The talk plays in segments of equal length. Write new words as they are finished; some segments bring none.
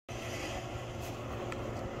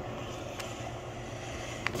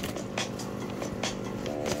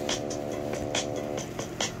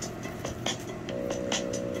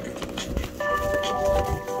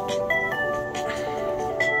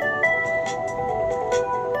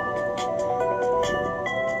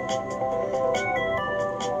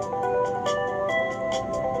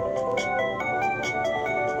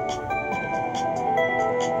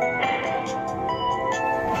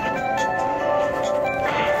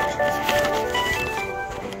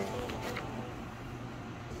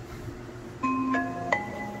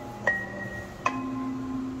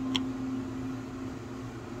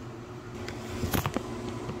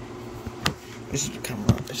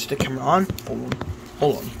Is the camera on?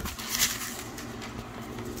 Hold on.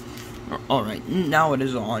 Alright, now it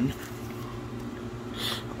is on.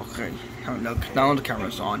 Okay, now the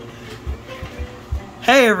camera's on.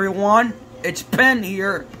 Hey everyone, it's Ben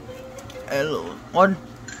here. Everyone,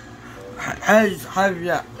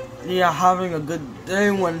 you having a good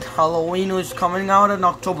day when Halloween was coming out on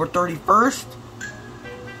October 31st?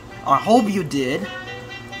 I hope you did.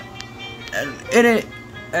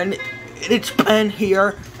 And it's Ben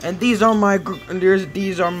here, and these are my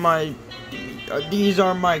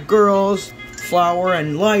girls, Flower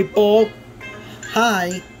and Lightbulb.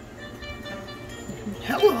 Hi.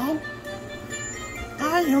 Hello.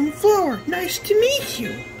 I am Flower. Nice to meet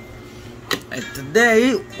you. And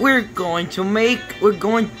today we're going to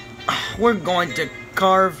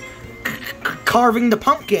carving the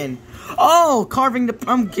pumpkin. Oh, carving the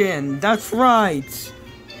pumpkin. That's right.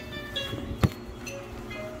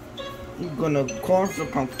 We're gonna carve the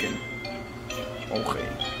pumpkin. Okay.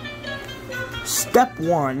 Step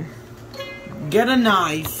 1. Get a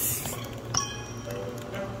knife.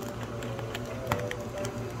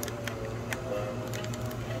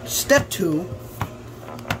 Step 2.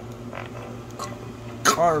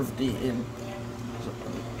 Carve the in.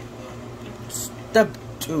 Step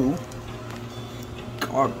 2.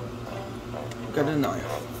 Carve. Get a knife.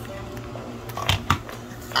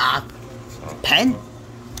 Pen?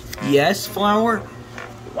 Yes, Flower?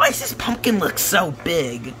 Why does this pumpkin look so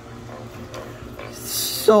big?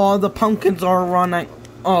 So all those pumpkins are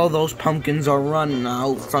running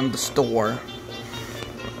out from the store.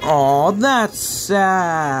 Oh, that's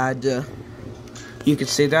sad. You could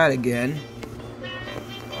say that again.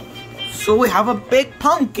 So we have a big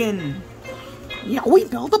pumpkin. Yeah, we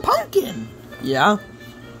built a pumpkin. Yeah.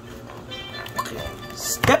 Okay.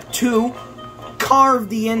 Step 2, carve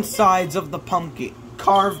the insides of the pumpkin.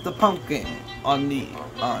 Carve the pumpkin on the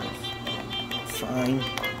fine.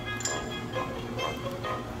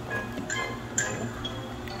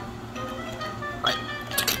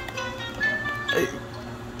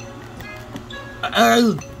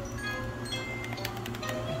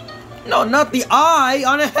 No, not the eye,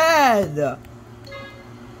 on the head.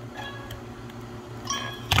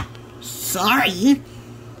 Sorry.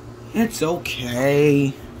 It's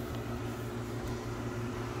okay.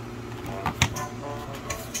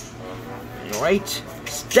 Right.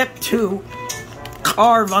 Step 2,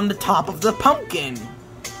 carve on the top of the pumpkin.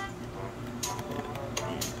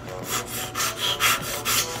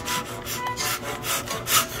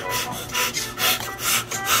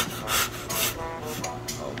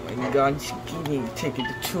 Oh my God, it's taking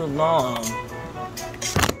too long.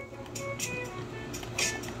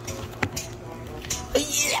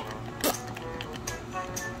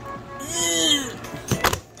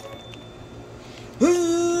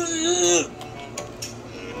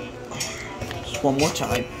 One more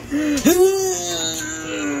time. Ew!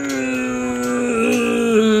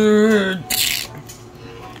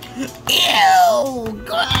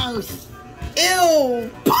 Gross! Ew!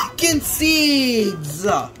 Pumpkin seeds!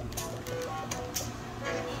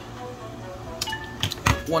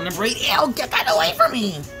 One number 8. Ew! Get that away from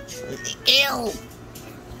me! Ew!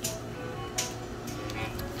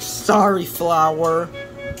 Sorry, Flower.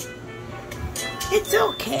 It's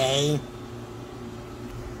okay.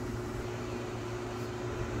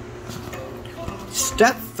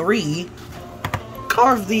 Step 3,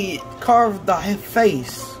 carve the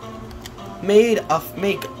face. Make a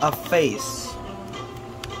face.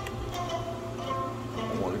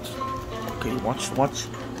 Okay, watch.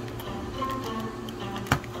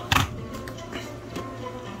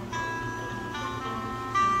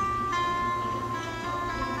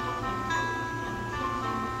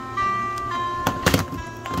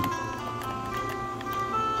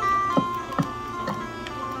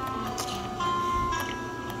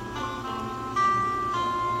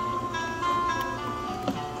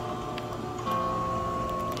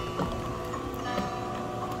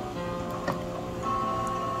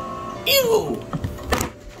 Ew!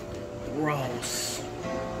 Gross.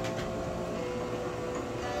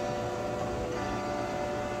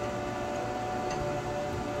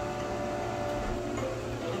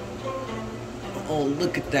 Oh,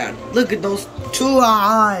 look at that. Look at those 2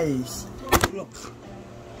 eyes. Look.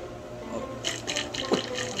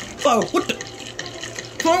 Oh, what the?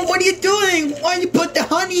 Flower, what are you doing? Why you put the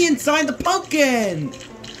honey inside the pumpkin?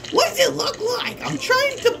 What does it look like? I'm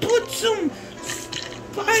trying to put some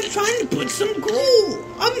glue.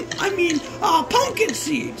 Pumpkin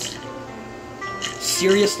seeds.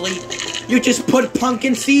 Seriously? You just put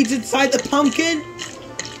pumpkin seeds inside the pumpkin?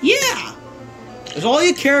 Yeah. Is all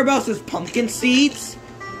you care about is pumpkin seeds?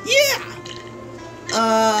 Yeah.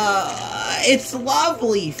 It's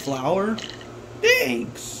lovely, Flower.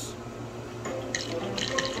 Thanks.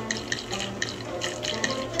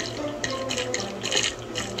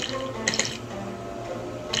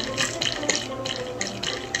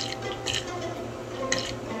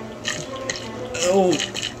 Oh,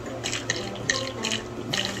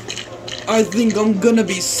 I think I'm gonna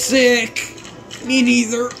be sick. Me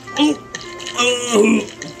neither.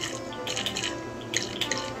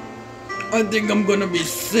 I think I'm gonna be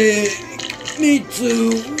sick. Me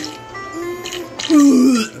too.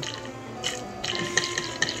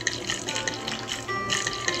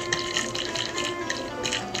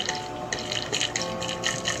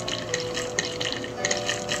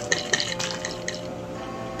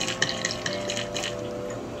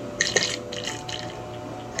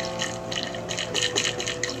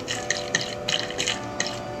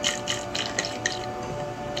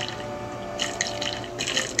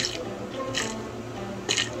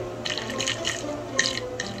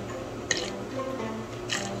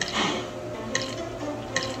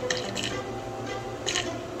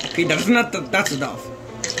 Okay, that's enough.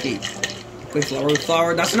 Okay,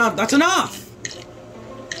 Flower, that's enough!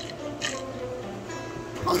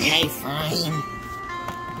 Okay, fine.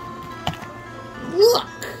 Look!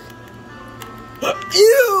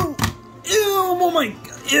 Ew! Oh my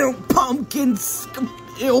god, ew, pumpkin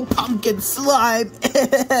slime!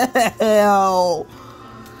 Ew!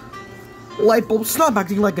 Lightbulb, stop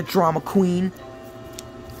acting like a drama queen.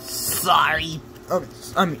 Sorry.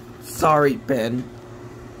 Sorry, Ben.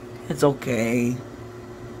 It's okay.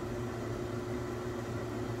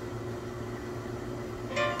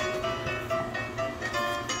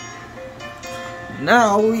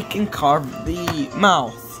 Now we can carve the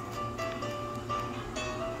mouth.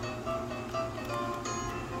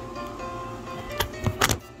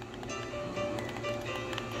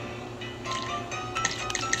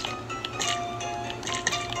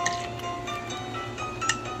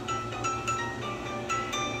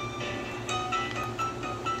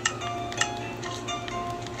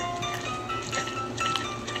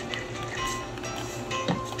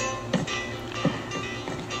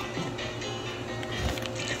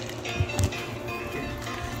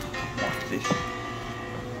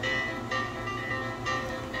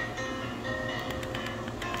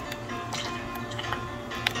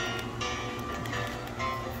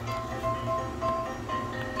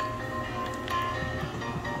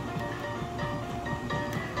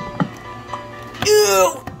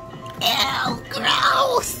 Ew! Ew,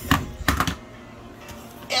 gross!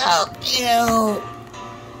 Ew!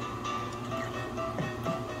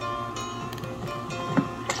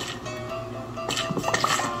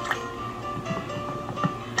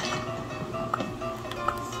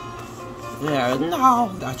 Yeah,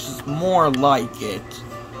 no, that's just more like it.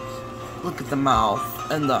 Look at the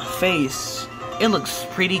mouth and the face. It looks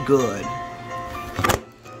pretty good.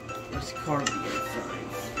 Let's carve the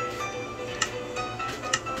insides.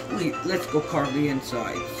 Wait, let's go carve the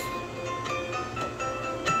insides.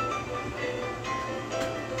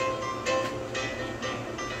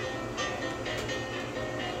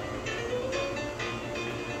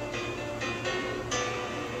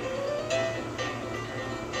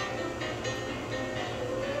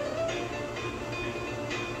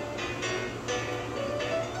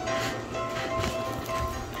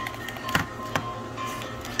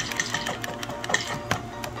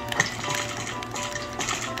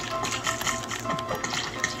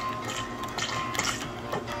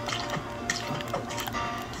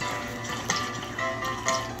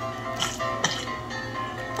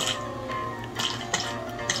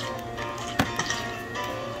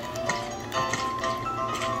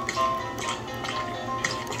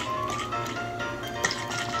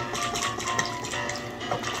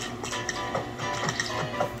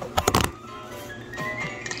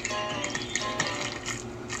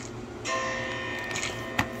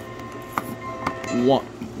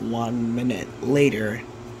 One minute later.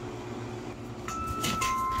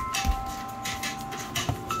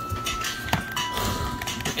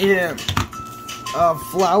 Yeah.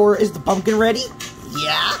 Flower, is the pumpkin ready?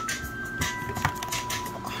 Yeah.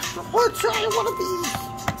 I'll try one of these.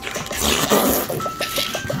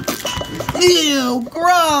 Ew,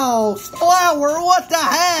 gross! Flour, what the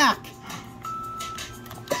heck?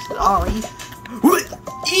 Sorry.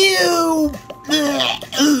 Ew!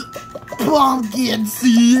 Pumpkin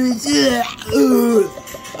seeds!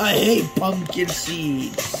 I hate pumpkin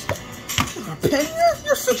seeds. Penny,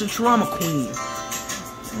 you're such a drama queen.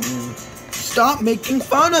 Stop making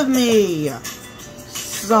fun of me!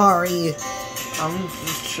 Sorry. I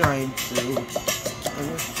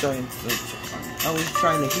was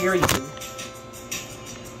trying to hear you.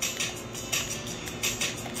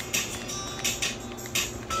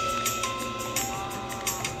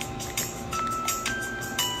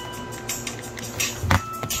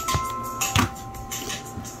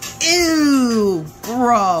 Ew,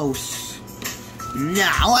 gross.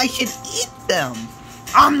 Now I should eat them.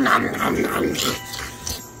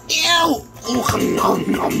 Ew.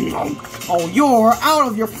 Oh, you're out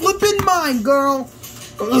of your flippin' mind, girl.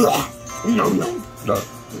 No.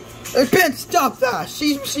 I can't stop that.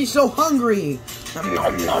 She's so hungry.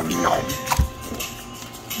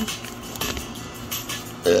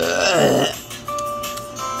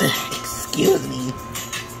 Excuse me.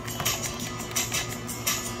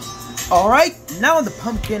 Alright, now the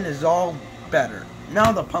pumpkin is all better.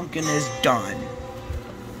 Now the pumpkin is done.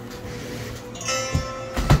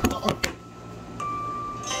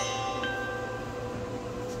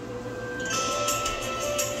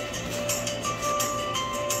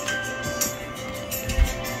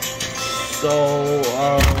 So,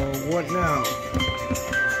 what now?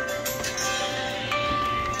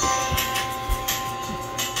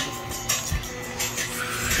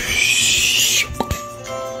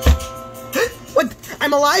 What?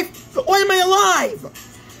 I'm alive? Why am I alive?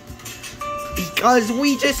 Because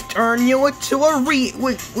we just turned you into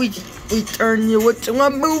we turned you into a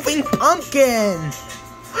moving pumpkin.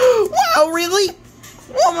 Wow, really?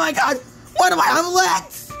 Oh my god, why do I have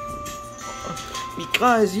legs?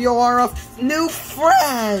 Because you're a new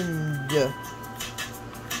friend.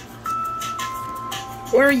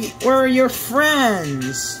 Where are your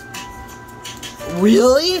friends?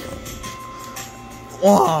 Really?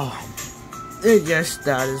 Oh, I guess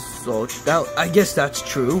that is so. I guess that's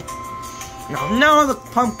true. Now the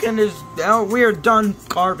pumpkin is out. We're done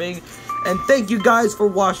carving, and thank you guys for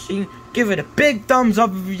watching. Give it a big thumbs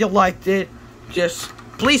up if you liked it. Just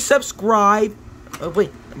please subscribe.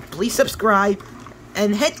 Please subscribe.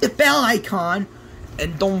 And hit the bell icon,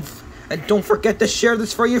 and don't forget to share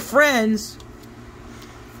this for your friends.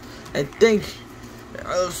 And thanks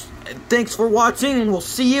for watching, and we'll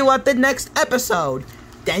see you at the next episode.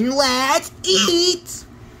 Then let's eat.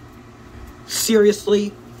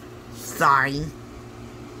 Seriously, sorry.